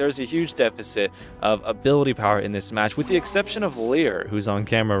absolutely right. There's a huge deficit of ability power in this match, with the exception of Lear, who's on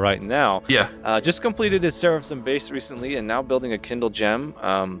camera right now. Yeah. Just completed his Seraphim base recently and now building a Kindle gem.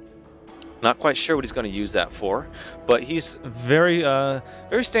 Not quite sure what he's going to use that for, but he's very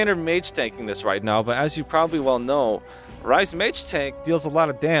standard mage tanking this right now. But as you probably well know, Ryze mage tank deals a lot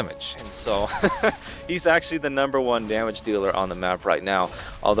of damage, and so he's actually the #1 damage dealer on the map right now.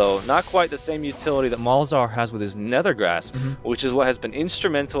 Although not quite the same utility that Malzahar has with his Nether Grasp, which is what has been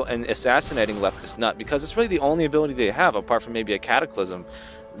instrumental in assassinating Leftist Nut, because it's really the only ability they have, apart from maybe a Cataclysm,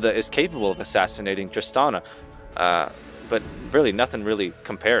 that is capable of assassinating Tristana. But really, nothing really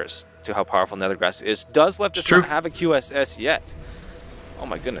compares to how powerful Nethergrass is. Does Leftist not have a QSS yet? Oh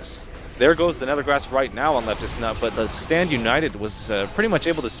my goodness. There goes the Nethergrass right now on Leftist Nut, but the Stand United was pretty much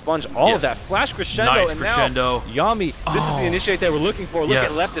able to sponge all of that. Flash Crescendo, nice and crescendo. Now Yami, this is the initiate they were looking for. Look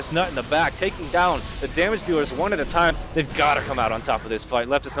at Leftist Nut in the back, taking down the damage dealers one at a time. They've got to come out on top of this fight.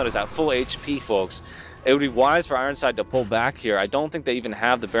 Leftist Nut is at full HP, folks. It would be wise for Ironside to pull back here. I don't think they even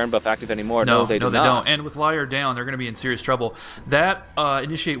have the Baron buff active anymore. No, they don't. And with Liar down, they're going to be in serious trouble. That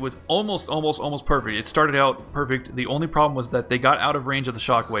initiate was almost perfect. It started out perfect. The only problem was that they got out of range of the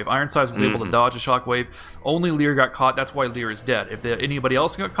shockwave. Ironsides was able to dodge a shockwave. Only Lear got caught. That's why Lear is dead. If anybody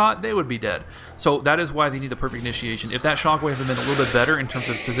else got caught, they would be dead. So that is why they need the perfect initiation. If that shockwave had been a little bit better in terms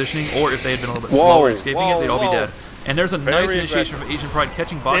of positioning, or if they had been a little bit slower in escaping it, they'd all be dead. And there's a nice initiation from Asian Pride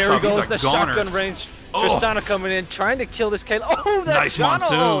catching boss top. There he goes, the shotgun range. Tristana coming in, trying to kill this KotL. Oh, that nice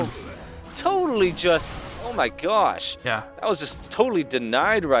monsoon. Totally just, oh my gosh. Yeah. That was just totally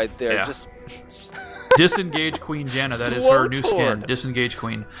denied right there. Yeah. Just Disengage Queen Janna, that is her new skin. Disengage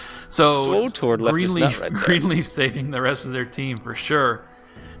Queen. So Greenleaf saving the rest of their team for sure.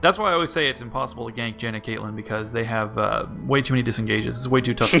 That's why I always say it's impossible to gank Jen and Caitlyn, because they have way too many disengages. It's way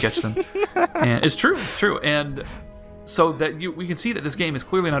too tough to catch them. And it's true. And so that we can see that this game is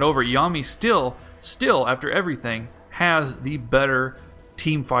clearly not over. Yami still after everything has the better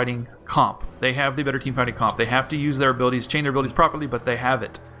team fighting comp. They have the better team fighting comp. They have to use their abilities, chain their abilities properly, but they have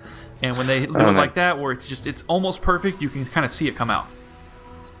it. And when they do it like that, where it's almost perfect, you can kind of see it come out.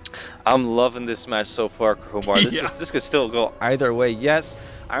 I'm loving this match so far, Crowbar. This could still go either way. Yes,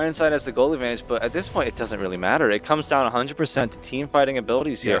 Ironside has the goal advantage, but at this point, it doesn't really matter. It comes down 100% to team fighting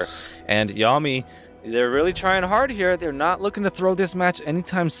abilities here. And Yami, they're really trying hard here. They're not looking to throw this match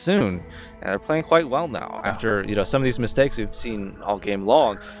anytime soon. And they're playing quite well now after some of these mistakes we've seen all game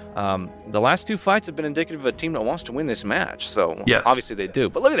long. The last two fights have been indicative of a team that wants to win this match. So obviously they do.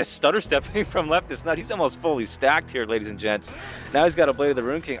 But look at this stutter stepping from Leftist Nut. He's almost fully stacked here, ladies and gents. Now he's got a Blade of the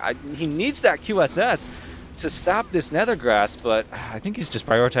Rune King. He needs that QSS to stop this Nethergrass, but I think he's just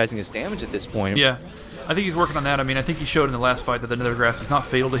prioritizing his damage at this point. Yeah. I think he's working on that. I mean, I think he showed in the last fight that the Nethergrass was not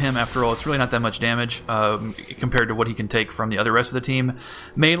fatal to him. After all, it's really not that much damage compared to what he can take from the other rest of the team.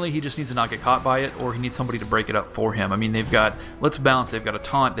 Mainly, he just needs to not get caught by it, or he needs somebody to break it up for him. I mean, they've got Let's Bounce, they've got a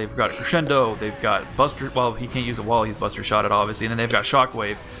Taunt, they've got a Crescendo, they've got Buster. Well, he can't use a wall, he's Buster Shot it, obviously. And then they've got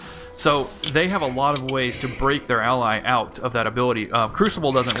Shockwave. So they have a lot of ways to break their ally out of that ability.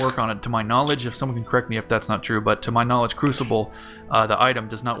 Crucible doesn't work on it, to my knowledge. If someone can correct me if that's not true, but to my knowledge, Crucible, the item,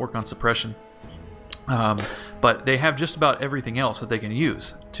 does not work on suppression. But they have just about everything else that they can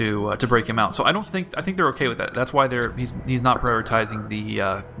use to break him out. So I think they're okay with that. That's why he's not prioritizing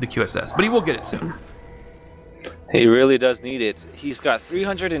the QSS, but he will get it soon. He really does need it. He's got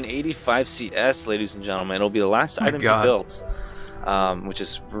 385 CS, ladies and gentlemen. It'll be the last item he builds, which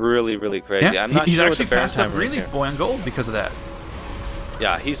is really, really crazy. Yeah, I'm not he's sure actually what the passed up Greenleaf Boy on gold because of that.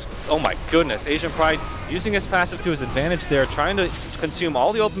 Yeah, oh my goodness. Asian Pride using his passive to his advantage there, trying to consume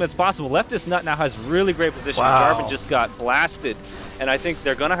all the ultimates possible. Leftist Nut now has really great position. Jarvan just got blasted, and I think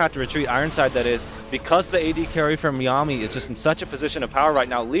they're going to have to retreat. Ironside, that is, because the AD carry from Yami is just in such a position of power right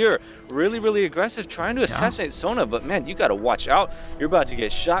now. Lear, really, really aggressive, trying to assassinate Sona, but man, you got to watch out. You're about to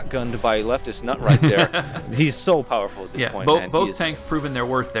get shotgunned by Leftist Nut right there. He's so powerful at this point, man. Both tanks proven their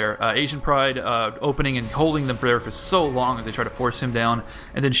worth there. Asian Pride opening and holding them there for so long as they try to force him down,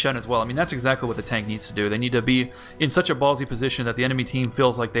 and then Shen as well. I mean, that's exactly what the tank needs to do. do. They need to be in such a ballsy position that the enemy team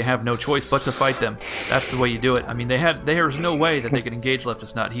feels like they have no choice but to fight them. That's the way you do it. I mean, there was no way that they could engage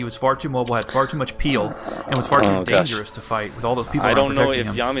Leftist Nut. He was far too mobile, had far too much peel, and was far too dangerous to fight with all those people. I don't know if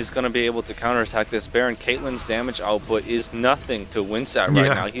Yami's going to be able to counterattack this Baron. Caitlyn's damage output is nothing to wince at right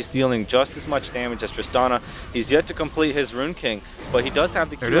now. He's dealing just as much damage as Tristana. He's yet to complete his Rune King, but he does have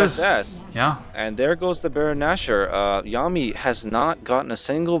the QSS. Yeah. And there goes the Baron Nashor. Yami has not gotten a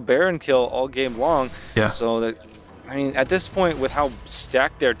single Baron kill all game long. Yeah. So I mean, at this point, with how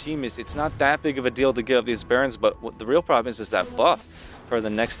stacked their team is, it's not that big of a deal to give up these Barons, but what the real problem is that buff for the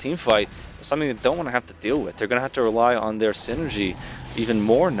next team fight is something they don't want to have to deal with. They're going to have to rely on their synergy even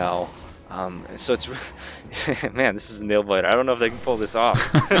more now. So it's man, this is a nail biter. I don't know if they can pull this off.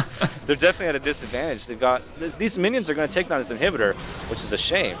 They're definitely at a disadvantage. They've got these minions are going to take down this inhibitor, which is a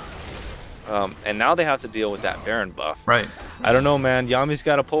shame. And now they have to deal with that Baron buff. Right. I don't know, man. Yami's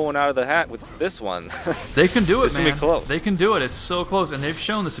got to pull one out of the hat with this one. They can do it, this man. This will be close. They can do it. It's so close, and they've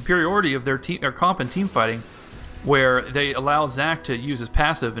shown the superiority of their comp and team fighting, where they allow Zach to use his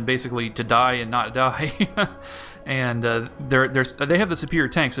passive and basically to die and not die. And they have the superior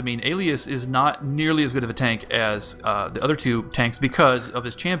tanks. I mean, Alias is not nearly as good of a tank as the other two tanks because of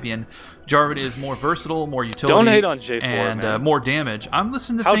his champion. Jarvan is more versatile, more utility. Don't hate on J4, and man. More damage. I'm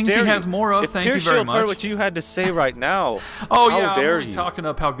listening to things he has more of. Thank you very much. Heard what you had to say right now. Oh how yeah, dare I'm really you? talking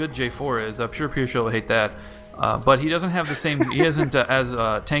up how good J4 is. I'm sure Pure will hate that. But he doesn't have the same. He isn't as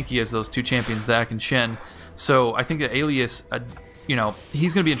tanky as those two champions, Zach and Shen. So I think that Alias, you know,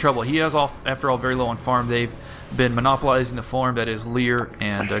 he's going to be in trouble. He has, after all, very low on farm. They've been monopolizing the farm that is Lear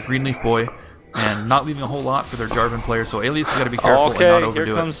and Greenleaf Boy, and not leaving a whole lot for their Jarvan players. So Alias has got to be careful and not overdo it.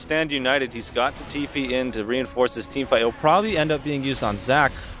 Here comes Stand United. He's got to TP in to reinforce his team fight. It'll probably end up being used on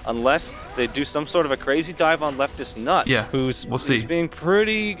Zach, unless they do some sort of a crazy dive on Leftist Nut, who's being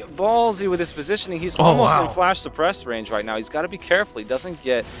pretty ballsy with his positioning. He's almost in flash suppress range right now. He's got to be careful. He doesn't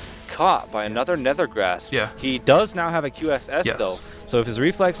get caught by another Nether Grasp. He does now have a QSS though, so if his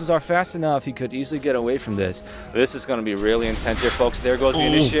reflexes are fast enough, he could easily get away from this. This is going to be really intense here, folks. There goes the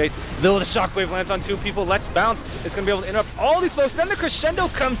initiate. The shockwave lands on two people. Let's bounce. It's going to be able to interrupt all these folks. Then the crescendo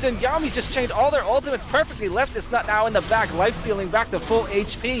comes in. Yami just chained all their ultimates perfectly. Leftist Nut now in the back, life stealing back to full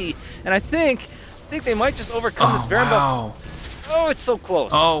HP, and I think they might just overcome this Baron buff. Oh, it's so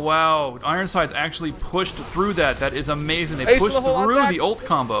close. Oh, wow. Ironsides actually pushed through that. That is amazing. They pushed through the ult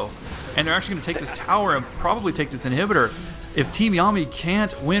combo, and they're actually going to take this tower and probably take this inhibitor. If Team Yami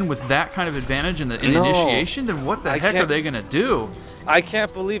can't win with that kind of advantage in the initiation, then what the heck are they going to do? I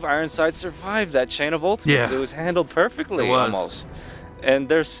can't believe Ironside survived that chain of ultimates. It was handled perfectly almost. And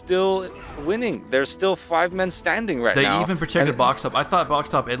they're still winning. There's still 5 men standing right now. They even protected Box Top. I thought Box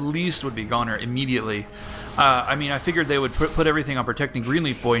Top at least would be goner immediately. I mean, I figured they would put everything on protecting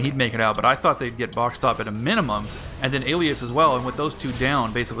Greenleaf Boy and he'd make it out, but I thought they'd get Box Top at a minimum, and then Alias as well. And with those two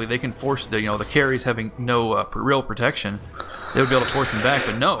down, basically they can force the the carries having no real protection. They would be able to force them back,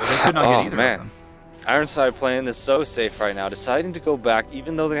 but no, they could not get either of them. Ironside playing this so safe right now, deciding to go back,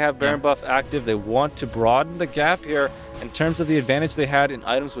 even though they have Baron buff active. They want to broaden the gap here in terms of the advantage they had in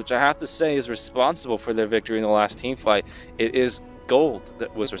items, which I have to say is responsible for their victory in the last team fight. It is gold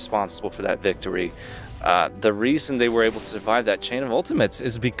that was responsible for that victory. The reason they were able to survive that chain of ultimates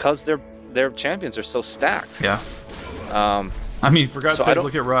is because their champions are so stacked. I mean, for God's sake,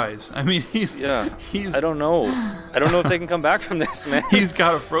 look at Rise. I mean, he's. I don't know. I don't know if they can come back from this, man. He's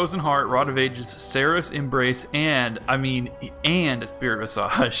got a Frozen Heart, Rod of Ages, Seraph's Embrace, and a Spirit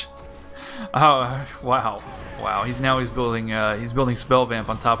Visage. Oh, wow. He's building Spell Vamp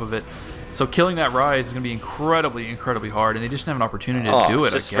on top of it. So killing that Rise is going to be incredibly, incredibly hard, and they just don't have an opportunity to do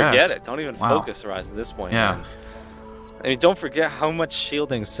it. Just forget it. Don't even focus Rise at this point. Man. I mean, don't forget how much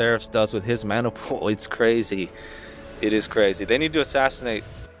shielding Seraphs does with his mana pool. It's crazy. It is crazy. They need to assassinate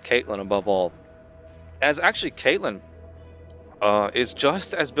Caitlyn above all. As actually, Caitlyn is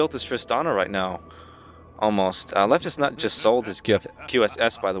just as built as Tristana right now. Almost. Leftist Nut just sold his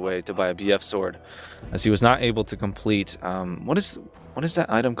QSS, by the way, to buy a BF sword, as he was not able to complete. What is that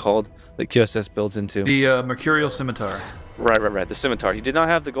item called that QSS builds into? The Mercurial Scimitar. Right. The Scimitar. He did not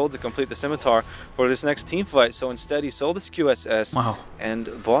have the gold to complete the Scimitar for this next team fight, so instead he sold his QSS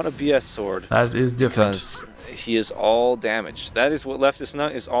and bought a BF sword. That is different. Because he is all damage. That is what Leftist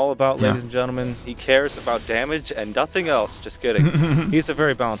Nut is all about, ladies and gentlemen. He cares about damage and nothing else. Just kidding. He's a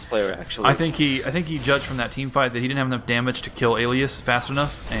very balanced player, actually. I think he judged from that team fight that he didn't have enough damage to kill Alias fast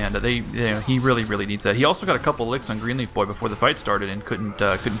enough, and he really, really needs that. He also got a couple licks on Greenleaf Boy before the fight started and couldn't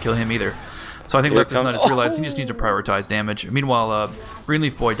kill him either. So I think Leftist Nut has realized he just needs to prioritize damage. Meanwhile,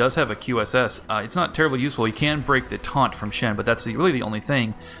 Greenleaf Boy does have a QSS. It's not terribly useful. He can break the taunt from Shen, but that's really the only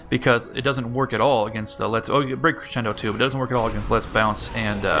thing, because it doesn't work at all against the Let's... Oh, you break Crescendo too, but it doesn't work at all against Let's Bounce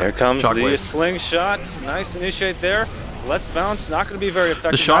and Here comes Shockwave. The slingshot. Nice initiate there. Let's Bounce, not going to be very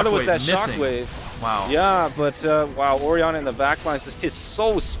effective. The Shockwave was that missing. Shockwave. Wow. Yeah, but wow, Orion in the backline is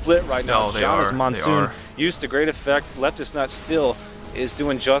so split right now. No, Gianna's Monsoon used to great effect. Leftist Nut still is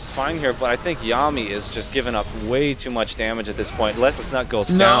doing just fine here, but I think Yami is just giving up way too much damage at this point. Leftist Nut goes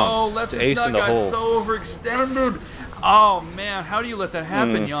down. No, to Ace in the hole. So overextended. Oh man, how do you let that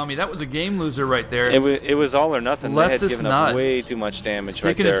happen, Yami? That was a game loser right there. It was all or nothing. They had given up way too much damage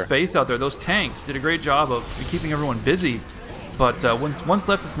right there. Sticking his face out there. Those tanks did a great job of keeping everyone busy. But once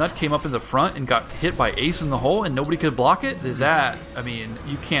Leftist Nut came up in the front and got hit by Ace in the hole and nobody could block it, I mean,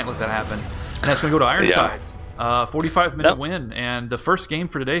 you can't let that happen. And that's going to go to Ironsides. 45-minute win. And the first game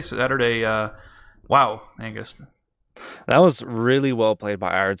for today, Saturday, wow, Angus. That was really well played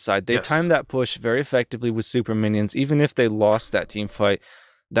by Ironside. They timed that push very effectively with super minions. Even if they lost that team fight,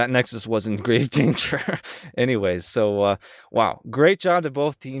 that Nexus was in grave danger. Anyways, so wow, great job to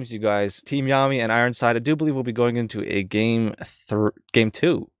both teams, you guys. Team Yami and Ironside. I do believe we'll be going into a game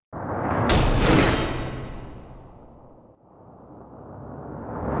 2